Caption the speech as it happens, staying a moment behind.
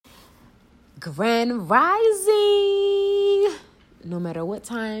Grand Rising! No matter what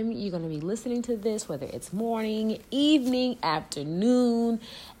time you're going to be listening to this, whether it's morning, evening, afternoon,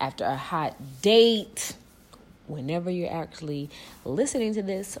 after a hot date, whenever you're actually listening to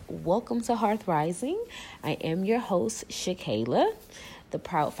this, welcome to Hearth Rising. I am your host, Shakayla, the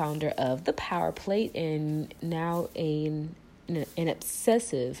proud founder of The Power Plate and now an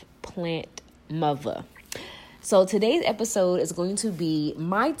obsessive plant mother. So today's episode is going to be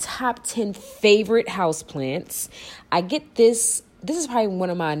my top 10 favorite houseplants. I get this is probably one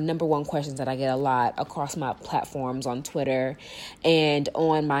of my number one questions that I get a lot across my platforms on Twitter and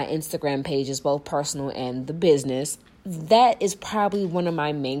on my Instagram pages, both personal and the business. That is probably one of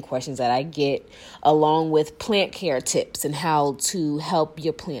my main questions that I get, along with plant care tips and how to help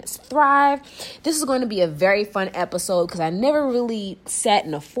your plants thrive. This is going to be a very fun episode because I never really sat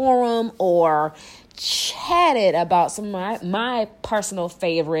in a forum or chatted about some of my personal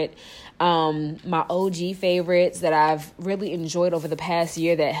favorite, my OG favorites that I've really enjoyed over the past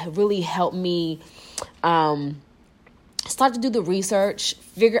year that have really helped me start to do the research,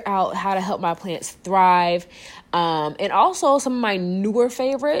 figure out how to help my plants thrive. And also some of my newer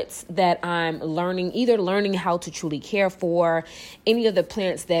favorites that I'm learning how to truly care for. Any of the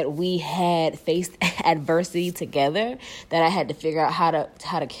plants that we had faced adversity together that I had to figure out how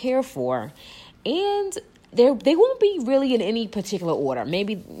to care for. And they won't be really in any particular order.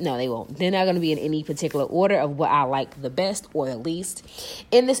 No, they won't. They're not going to be in any particular order of what I like the best or the least.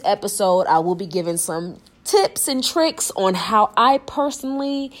 In this episode, I will be giving some tips and tricks on how I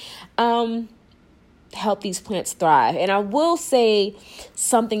personally help these plants thrive. And I will say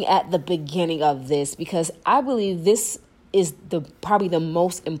something at the beginning of this because I believe this is probably the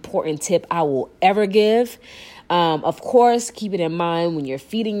most important tip I will ever give. Of course, keep it in mind when you're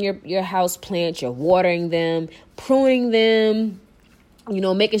feeding your house plants, you're watering them, pruning them,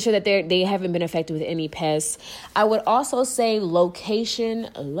 making sure that they haven't been affected with any pests. I would also say location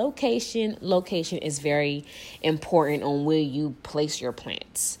is very important on where you place your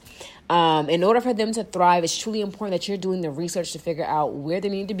plants. In order for them to thrive, it's truly important that you're doing the research to figure out where they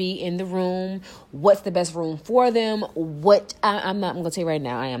need to be in the room, what's the best room for them, I'm going to tell you right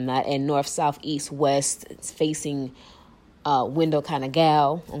now, I am not a north, south, east, west facing window kind of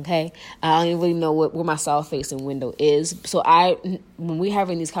gal, okay? I don't really know where my south facing window is. So when we're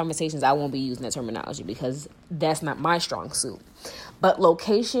having these conversations, I won't be using that terminology because that's not my strong suit. But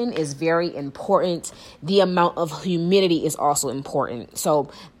location is very important. The amount of humidity is also important.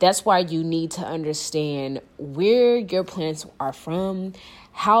 So that's why you need to understand where your plants are from,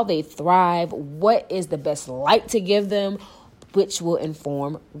 how they thrive, what is the best light to give them, which will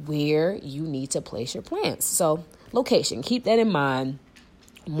inform where you need to place your plants. So location, keep that in mind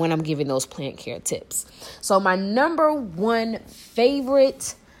when I'm giving those plant care tips. So my number one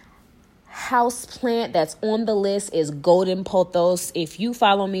favorite house plant that's on the list is golden pothos. If you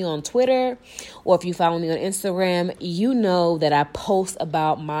follow me on Twitter or if you follow me on Instagram, you know that I post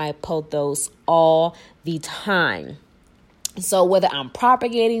about my pothos all the time. So whether I'm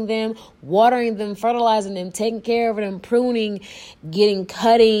propagating them, watering them, fertilizing them, taking care of them, pruning, getting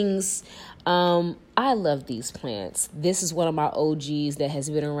cuttings, I love these plants. This is one of my OGs that has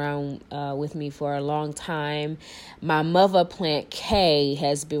been around with me for a long time. My mother plant, Kay,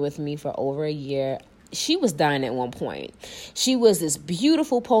 has been with me for over a year. She was dying at one point. She was this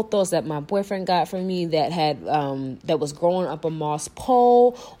beautiful pothos that my boyfriend got for me that had that was growing up a moss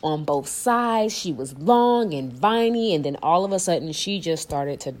pole on both sides. She was long and viney, and then all of a sudden she just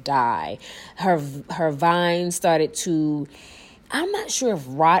started to die. Her vines started to, I'm not sure if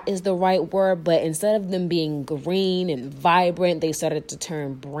rot is the right word, but instead of them being green and vibrant, they started to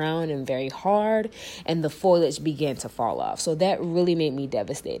turn brown and very hard, and the foliage began to fall off. So that really made me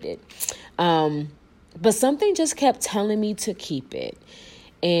devastated. But something just kept telling me to keep it.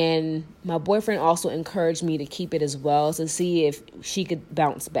 And my boyfriend also encouraged me to keep it as well to see if she could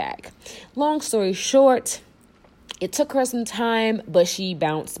bounce back. Long story short, it took her some time, but she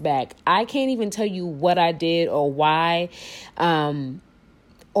bounced back. I can't even tell you what I did or why she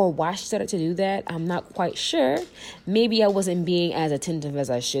started to do that. I'm not quite sure. Maybe I wasn't being as attentive as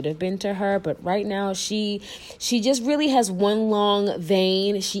I should have been to her. But right now, she just really has one long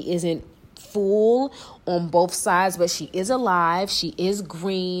vein. She isn't full on both sides, but she is alive. She is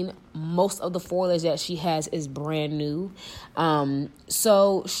green. Most of the foliage that she has is brand new.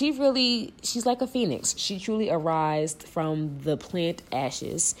 So she's like a phoenix. She truly arose from the plant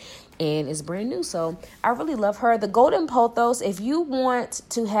ashes and is brand new. So I really love her. The golden pothos, if you want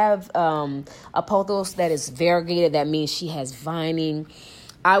to have a pothos that is variegated, that means she has vining,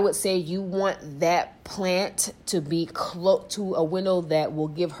 I would say you want that plant to be close to a window that will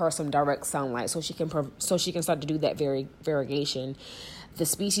give her some direct sunlight, so she can start to do that variegation. The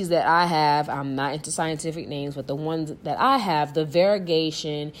species that I have, I'm not into scientific names, but the ones that I have, the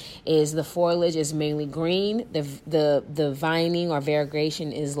variegation is the foliage is mainly green. The vining or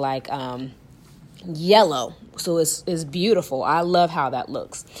variegation is like yellow. So it's beautiful. I love how that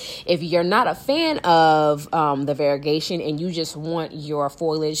looks. If you're not a fan of the variegation and you just want your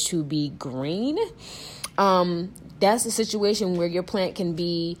foliage to be green, that's a situation where your plant can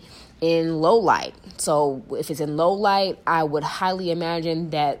be in low light. So if it's in low light, I would highly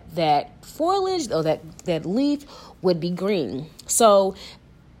imagine that foliage or that leaf would be green. So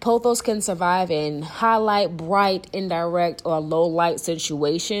pothos can survive in high light, bright, indirect, or low light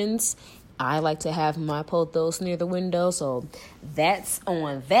situations. I like to have my pothos near the window, so that's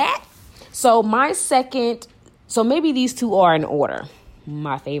on that. So maybe these two are in order.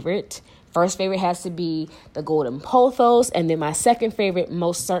 My first favorite has to be the golden pothos, and then my second favorite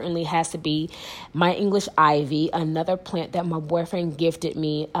most certainly has to be my English ivy, another plant that my boyfriend gifted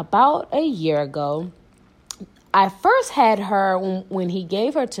me about a year ago. I first had her, when he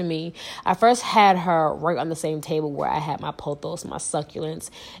gave her to me, I first had her right on the same table where I had my pothos, my succulents,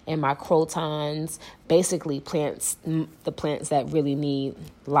 and my crotons, basically the plants that really need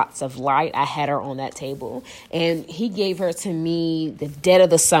lots of light. I had her on that table, and he gave her to me the dead of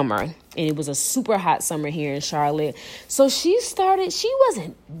the summer, and it was a super hot summer here in Charlotte. So she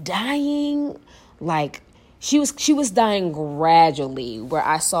wasn't dying like... She was dying gradually, where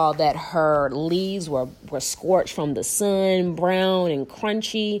I saw that her leaves were scorched from the sun, brown and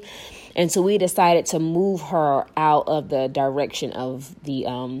crunchy. And so we decided to move her out of the direction of the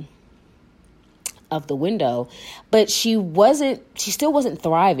window. But she still wasn't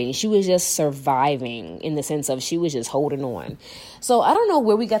thriving. She was just surviving, in the sense of she was just holding on. So I don't know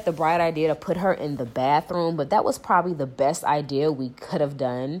where we got the bright idea to put her in the bathroom, but that was probably the best idea we could have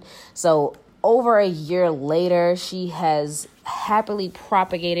done. So over a year later, she has happily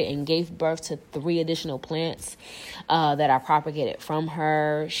propagated and gave birth to 3 additional plants that I propagated from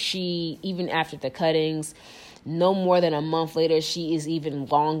her. She, even after the cuttings, no more than a month later, she is even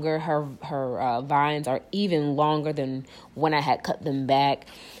longer. Her vines are even longer than when I had cut them back.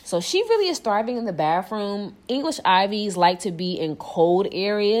 So she really is thriving in the bathroom. English ivies like to be in cold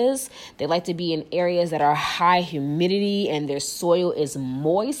areas. They like to be in areas that are high humidity and their soil is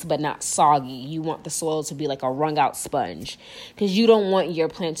moist but not soggy. You want the soil to be like a wrung out sponge, because you don't want your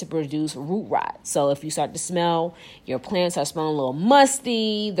plant to produce root rot. So if you start to smell, your plants are smelling a little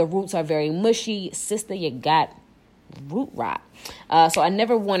musty, the roots are very mushy, sister, you got root rot. So I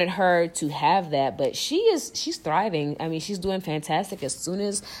never wanted her to have that, but she's thriving. I mean, she's doing fantastic. As soon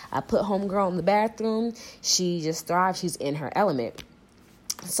as I put homegirl in the bathroom, she just thrives. She's in her element.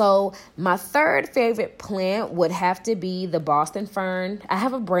 So my third favorite plant would have to be the Boston fern. I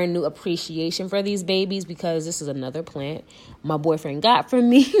have a brand new appreciation for these babies because this is another plant my boyfriend got from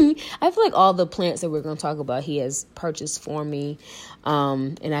me. I feel like all the plants that we're going to talk about, he has purchased for me,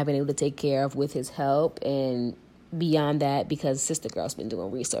 and I've been able to take care of with his help. And beyond that, because sister girl's been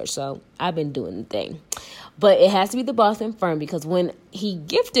doing research, so I've been doing the thing. But it has to be the Boston fern, because when he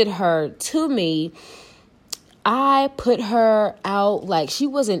gifted her to me, I put her out, like, she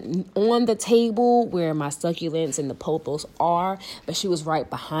wasn't on the table where my succulents and the pothos are, but she was right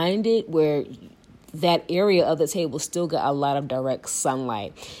behind it, where that area of the table still got a lot of direct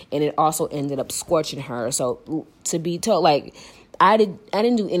sunlight, and it also ended up scorching her. So to be told, like, I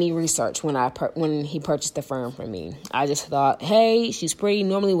didn't do any research when he purchased the fern for me. I just thought, hey, she's pretty.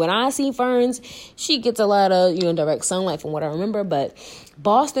 Normally when I see ferns, she gets a lot of, direct sunlight from what I remember. But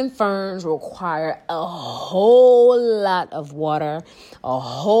Boston ferns require a whole lot of water, a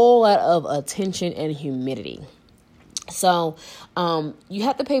whole lot of attention and humidity. So you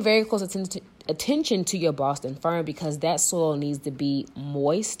have to pay very close attention to your Boston fern, because that soil needs to be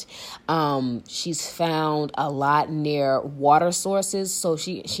moist. She's found a lot near water sources, so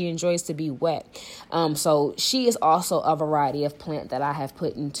she enjoys to be wet. So she is also a variety of plant that I have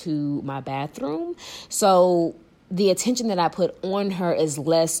put into my bathroom. So the attention that I put on her is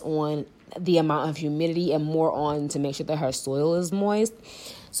less on the amount of humidity and more on to make sure that her soil is moist.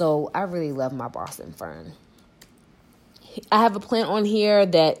 So I really love my Boston fern. I have a plant on here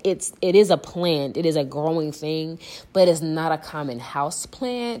that it is a plant. It is a growing thing, but it's not a common house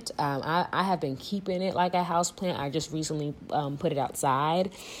plant. I have been keeping it like a house plant. I just recently put it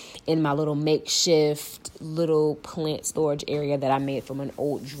outside in my little makeshift little plant storage area that I made from an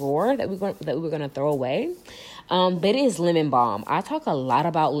old drawer that we were going to throw away. But it is lemon balm. I talk a lot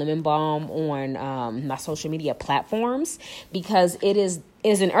about lemon balm on my social media platforms because it is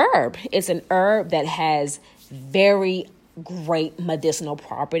an herb. It's an herb that has very great medicinal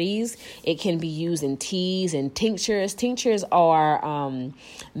properties. It can be used in teas and tinctures. Tinctures are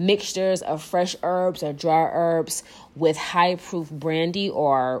mixtures of fresh herbs or dry herbs with high proof brandy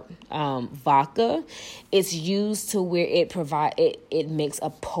or vodka. It's used to where it makes a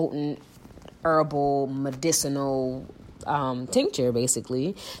potent herbal medicinal tincture,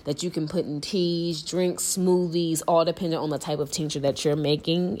 basically, that you can put in teas, drinks, smoothies, all depending on the type of tincture that you're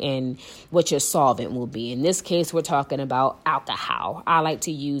making and what your solvent will be. In this case, we're talking about alcohol. I like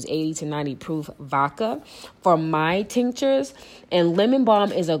to use 80 to 90 proof vodka for my tinctures, and lemon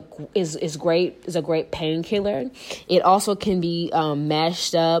balm is a great painkiller. It also can be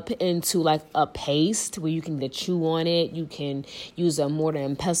mashed up into like a paste where you can either chew on it. You can use a mortar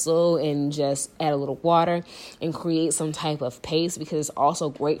and pestle and just add a little water and create some type of paste, because it's also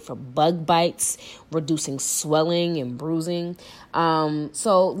great for bug bites, reducing swelling and bruising.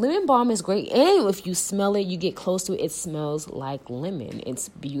 So lemon balm is great, and if you smell it, you get close to it, it smells like lemon. It's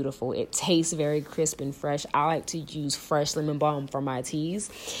beautiful. It tastes very crisp and fresh. I like to use fresh lemon balm for my teas.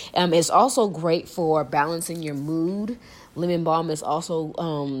 It's also great for balancing your mood. Lemon balm is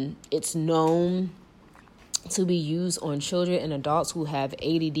also it's known to be used on children and adults who have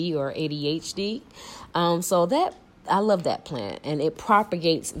ADD or ADHD. So that I love that plant, and it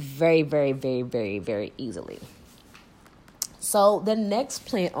propagates very, very, very, very, very easily. So the next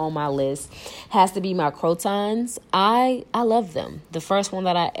plant on my list has to be my crotons. I love them. The first one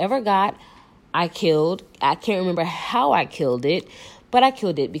that I ever got, I killed. I can't remember how I killed it, but I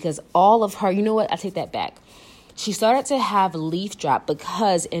killed it because all of her, you know what? I take that back. She started to have leaf drop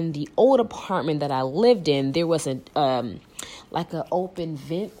because in the old apartment that I lived in, there was an open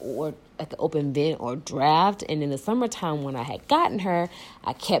vent or draft. And in the summertime when I had gotten her,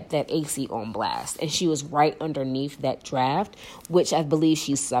 I kept that AC on blast. And she was right underneath that draft, which I believe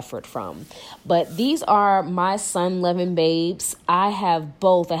she suffered from. But these are my sun-loving babes. I have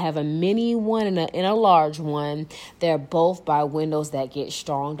both. I have a mini one and a large one. They're both by windows that get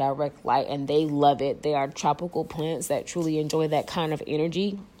strong direct light, and they love it. They are tropical plants that truly enjoy that kind of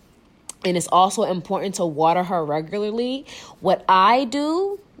energy. And it's also important to water her regularly. What I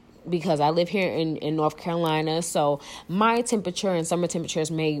do, because I live here in North Carolina, so my temperature and summer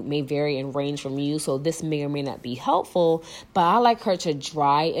temperatures may vary and range from you, so this may or may not be helpful, but I like her to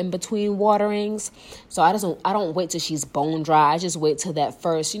dry in between waterings. So I don't wait till she's bone dry. I just wait till that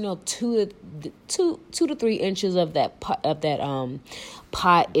first, 2 to 3 inches of that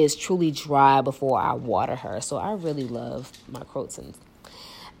pot is truly dry before I water her. So I really love my crotons.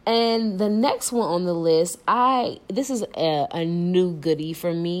 And the next one on the list, this is a new goodie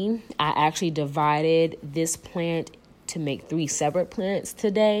for me. I actually divided this plant to make 3 separate plants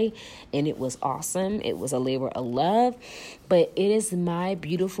today, and it was awesome. It was a labor of love, but it is my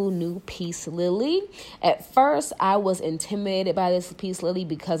beautiful new peace lily. At first, I was intimidated by this peace lily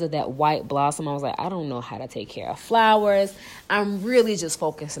because of that white blossom. I was like, I don't know how to take care of flowers. I'm really just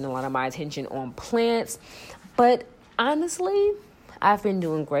focusing a lot of my attention on plants, but honestly, I've been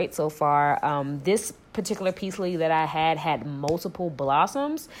doing great so far. This particular peace lily that I had multiple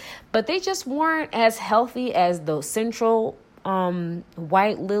blossoms, but they just weren't as healthy as the central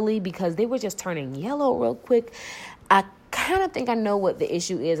white lily because they were just turning yellow real quick. I kind of think I know what the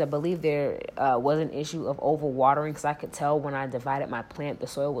issue is. I believe there was an issue of overwatering because I could tell when I divided my plant, the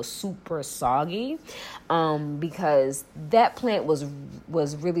soil was super soggy because that plant was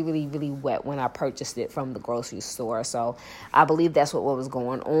really, really, really wet when I purchased it from the grocery store. So I believe that's what was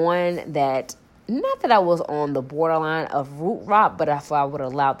going on. Not that I was on the borderline of root rot, but if I would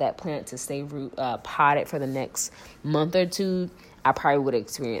have allowed that plant to stay potted for the next month or two, I probably would have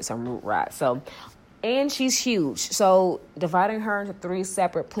experienced some root rot. And she's huge. So dividing her into 3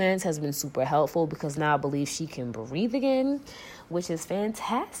 separate plants has been super helpful because now I believe she can breathe again, which is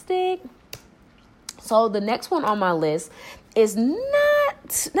fantastic. So the next one on my list is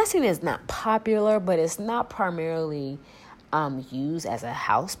not saying it's not popular, but it's not primarily used as a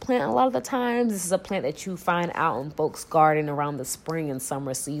house plant a lot of the times. This is a plant that you find out in folks' garden around the spring and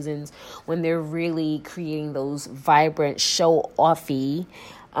summer seasons when they're really creating those vibrant show-offy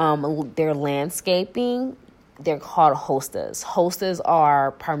their landscaping. they're called hostas. Hostas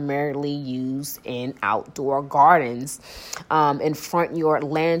are primarily used in outdoor gardens, in front yard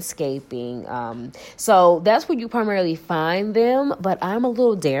landscaping. So that's where you primarily find them. But I'm a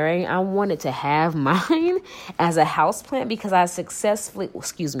little daring. I wanted to have mine as a houseplant because I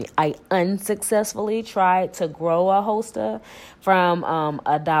unsuccessfully tried to grow a hosta from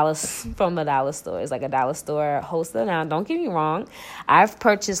the dollar store. It's like a dollar store hosta. Now, don't get me wrong. I've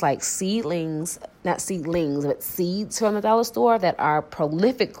purchased like seeds from the dollar store that are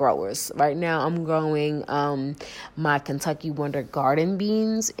prolific growers. Right now, I'm growing my Kentucky Wonder garden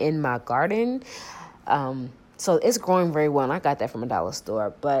beans in my garden. So it's growing very well, and I got that from a dollar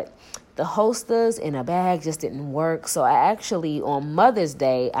store. But the hostas in a bag just didn't work. So I actually, on Mother's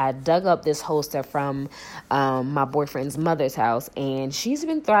Day, I dug up this hosta from my boyfriend's mother's house, and she's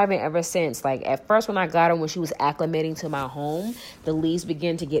been thriving ever since. Like, at first when I got her, when she was acclimating to my home, the leaves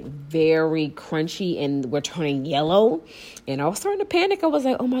began to get very crunchy and were turning yellow. And I was starting to panic. I was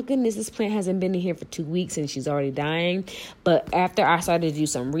like, oh my goodness, this plant hasn't been in here for 2 weeks and she's already dying. But after I started to do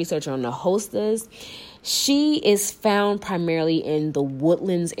some research on the hostas, she is found primarily in the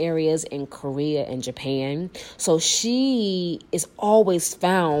woodlands areas in Korea and Japan. So she is always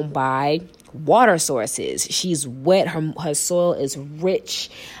found by water sources. She's wet. Her soil is rich.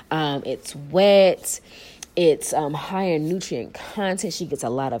 It's wet. It's high in nutrient content. She gets a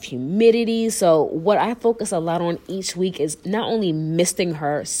lot of humidity. So what I focus a lot on each week is not only misting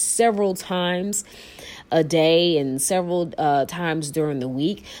her several times a day and several times during the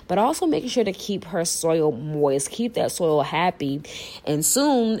week, but also making sure to keep her soil moist, keep that soil happy. And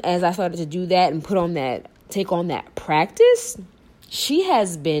soon as I started to do that and take on that practice, she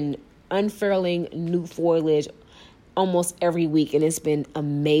has been unfurling new foliage almost every week, and it's been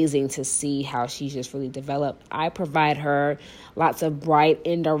amazing to see how she's just really developed. I provide her lots of bright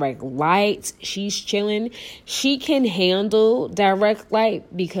indirect light. She's chilling. She can handle direct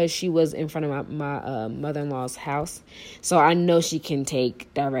light because she was in front of my mother-in-law's house, so I know she can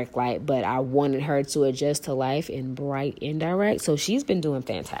take direct light, but I wanted her to adjust to life in bright indirect, so she's been doing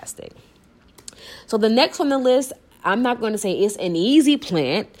fantastic. So the next on the list, I'm not going to say it's an easy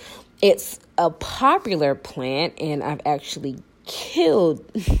plant. It's a popular plant, and I've actually killed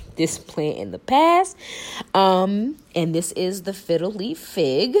this plant in the past. And this is the fiddle leaf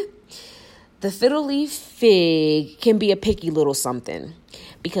fig. The fiddle leaf fig can be a picky little something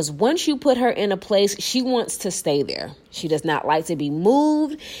because once you put her in a place, she wants to stay there. She does not like to be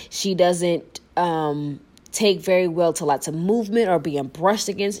moved. She doesn't take very well to lots of movement or being brushed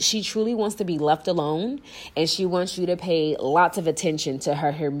against. She truly wants to be left alone, and she wants you to pay lots of attention to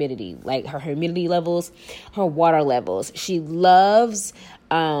her humidity, like her humidity levels, her water levels. She loves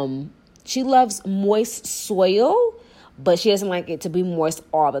moist soil, but she doesn't like it to be moist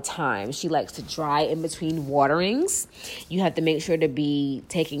all the time. She likes to dry in between waterings. You have to make sure to be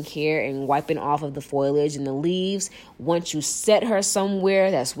taking care and wiping off of the foliage and the leaves. Once you set her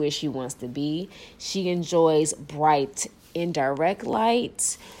somewhere, that's where she wants to be. She enjoys bright indirect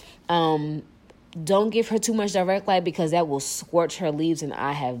light. Don't give her too much direct light because that will scorch her leaves, and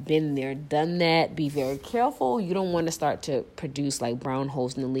I have been there, done that. Be very careful. You don't want to start to produce like brown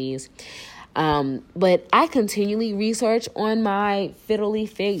holes in the leaves. But I continually research on my fiddle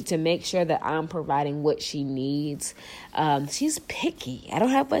leaf fig to make sure that I'm providing what she needs. She's picky. I don't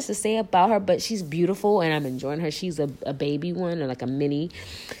have much to say about her, but she's beautiful and I'm enjoying her. She's a baby one, or like a mini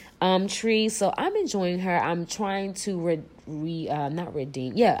tree. So I'm enjoying her. I'm trying to I'm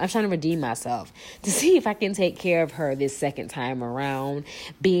trying to redeem myself to see if I can take care of her this second time around,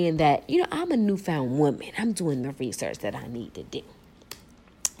 being that, I'm a newfound woman. I'm doing the research that I need to do.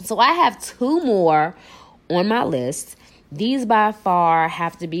 So I have 2 more on my list. These by far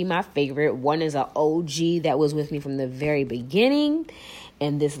have to be my favorite. One is an OG that was with me from the very beginning.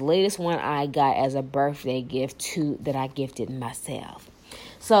 And this latest one I got as a birthday gift that I gifted myself.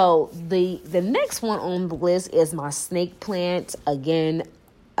 So the next one on the list is my snake plant. Again,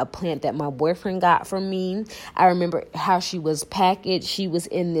 a plant that my boyfriend got from me. I remember how she was packaged. She was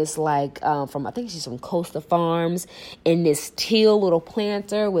in this I think she's from Costa Farms, in this teal little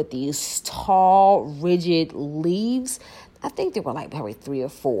planter with these tall, rigid leaves. I think there were like probably 3 or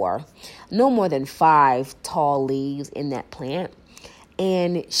 4, no more than 5 tall leaves in that plant.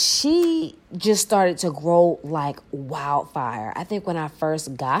 And she just started to grow like wildfire. I think when I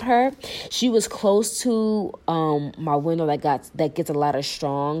first got her, she was close to my window that gets a lot of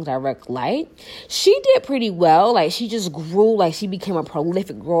strong direct light. She did pretty well. Like, she just grew, like she became a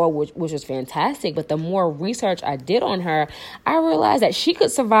prolific grower, which was fantastic. But the more research I did on her, I realized that she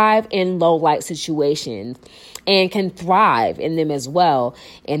could survive in low light situations and can thrive in them as well.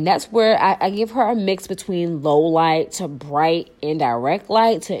 And that's where I give her a mix between low light to bright and direct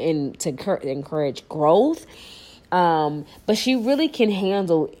light to encourage growth. But she really can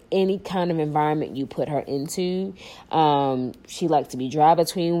handle any kind of environment you put her into. She likes to be dry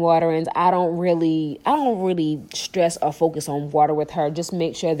between waterings. I don't really stress or focus on water with her. Just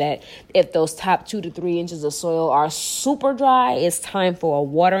make sure that if those top 2 to 3 inches of soil are super dry, it's time for a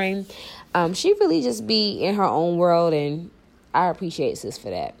watering. She really just be in her own world, and I appreciate sis for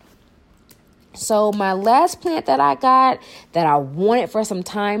that. So my last plant that I got that I wanted for some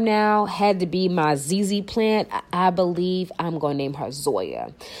time now had to be my ZZ plant. I believe I'm going to name her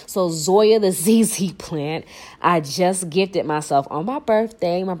Zoya. So Zoya, the ZZ plant, I just gifted myself on my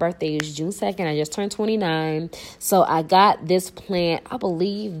birthday. My birthday is June 2nd. I just turned 29. So I got this plant, I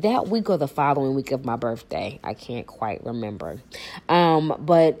believe, that week or the following week of my birthday. I can't quite remember.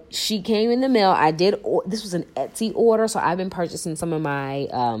 But she came in the mail. This was an Etsy order. So I've been purchasing some of my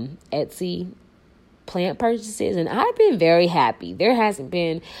Etsy plant purchases, and I've been very happy. There hasn't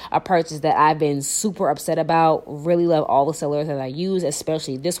been a purchase that I've been super upset about. Really love all the sellers that I use,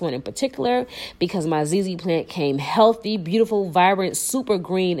 especially this one in particular, because my ZZ plant came healthy, beautiful, vibrant, super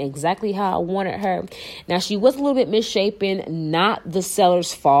green, exactly how I wanted her. Now, she was a little bit misshapen, not the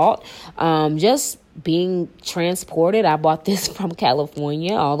seller's fault. Just being transported. I bought this from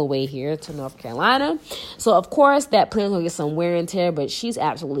California all the way here to North Carolina. So, of course, that plant will get some wear and tear, but she's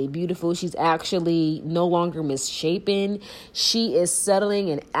absolutely beautiful. She's actually no longer misshapen. She is settling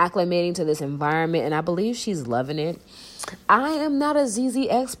and acclimating to this environment, and I believe she's loving it. I am not a ZZ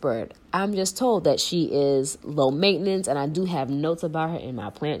expert. I'm just told that she is low maintenance, and I do have notes about her in my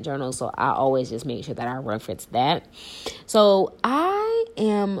plant journal, so I always just make sure that I reference that. So I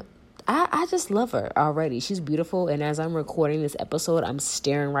just love her already. She's beautiful, and as I'm recording this episode, I'm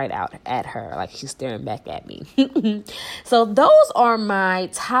staring right out at her like she's staring back at me. So those are my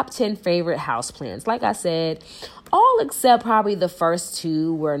top 10 favorite houseplants. Like I said, all except probably the first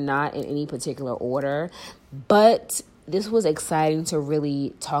 2 were not in any particular order, but this was exciting to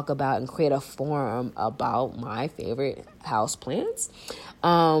really talk about and create a forum about my favorite houseplants.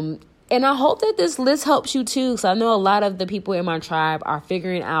 And I hope that this list helps you too. So I know a lot of the people in my tribe are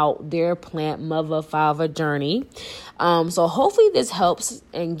figuring out their plant mother father journey. So hopefully this helps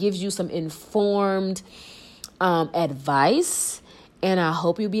and gives you some informed advice. And I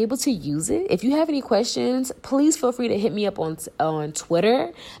hope you'll be able to use it. If you have any questions, please feel free to hit me up on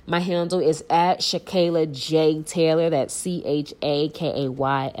Twitter. My handle is at Shakayla J. Taylor. That's CHAKAYLA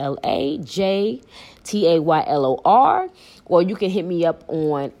Or you can hit me up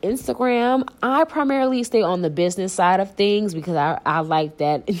on Instagram. I primarily stay on the business side of things because I like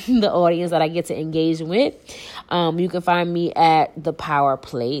that the audience that I get to engage with. You can find me at The Power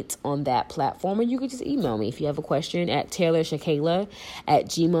Plate on that platform, or you can just email me if you have a question at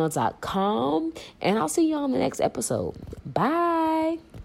TaylorShakayla@gmail.com. And I'll see you on the next episode. Bye.